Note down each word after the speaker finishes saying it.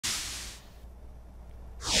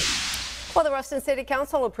Well, the Ruston City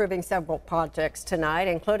Council approving several projects tonight,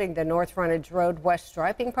 including the North Frontage Road West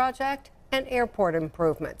Striping Project and airport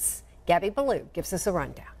improvements. Gabby Ballou gives us a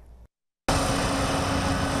rundown.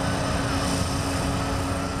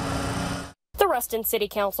 The Ruston City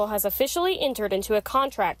Council has officially entered into a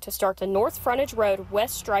contract to start the North Frontage Road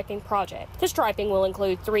West Striping Project. The striping will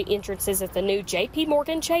include 3 entrances at the new J.P.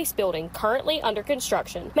 Morgan Chase building currently under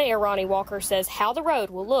construction. Mayor Ronnie Walker says how the road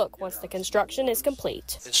will look once the construction is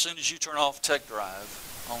complete. As soon as you turn off Tech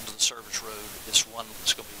Drive onto the service road, it's going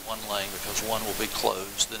to be one lane because one will be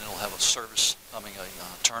closed. Then it'll have a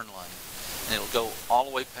a turn lane, and it'll go all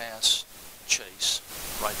the way past Chase,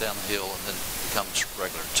 right down the hill, and then becomes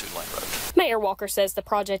regular 2-lane road. Mayor Walker says the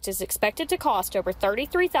project is expected to cost over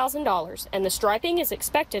 $33,000, and the striping is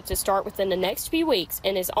expected to start within the next few weeks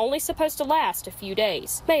and is only supposed to last a few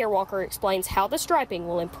days. Mayor Walker explains how the striping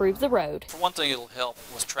will improve the road. For one thing, it'll help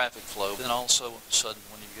with traffic flow. Then also, all of a sudden,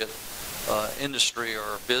 when you get industry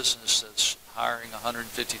or a business that's hiring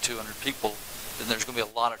 150, 200 people, then there's going to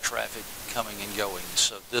be a lot of traffic coming and going.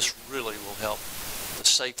 So this really will help the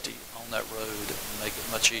safety on that road and make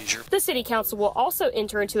it much easier. The City Council will also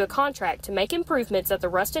enter into a contract to make improvements at the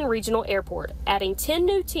Ruston Regional Airport, adding 10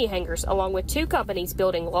 new T-hangars along with 2 companies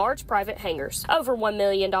building large private hangars. Over $1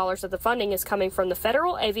 million of the funding is coming from the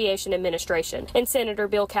Federal Aviation Administration, and Senator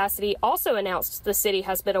Bill Cassidy also announced the city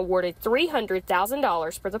has been awarded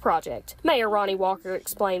 $300,000 for the project. Mayor Ronnie Walker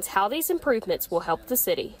explains how these improvements will help the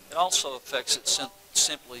city. It also affects it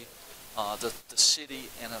simply the city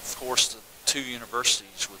and, of course, the 2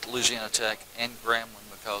 universities with Louisiana Tech and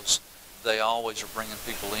Grambling, because they always are bringing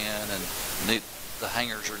people in, and the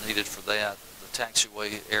hangars are needed for that. The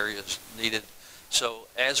taxiway area is needed. So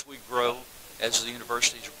as we grow, as the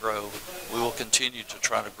universities grow, we will continue to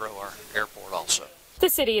try to grow our airport also. The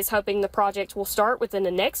city is hoping the project will start within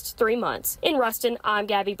the next 3 months. In Ruston, I'm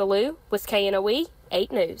Gabby Ballou with KNOE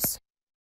 8 News.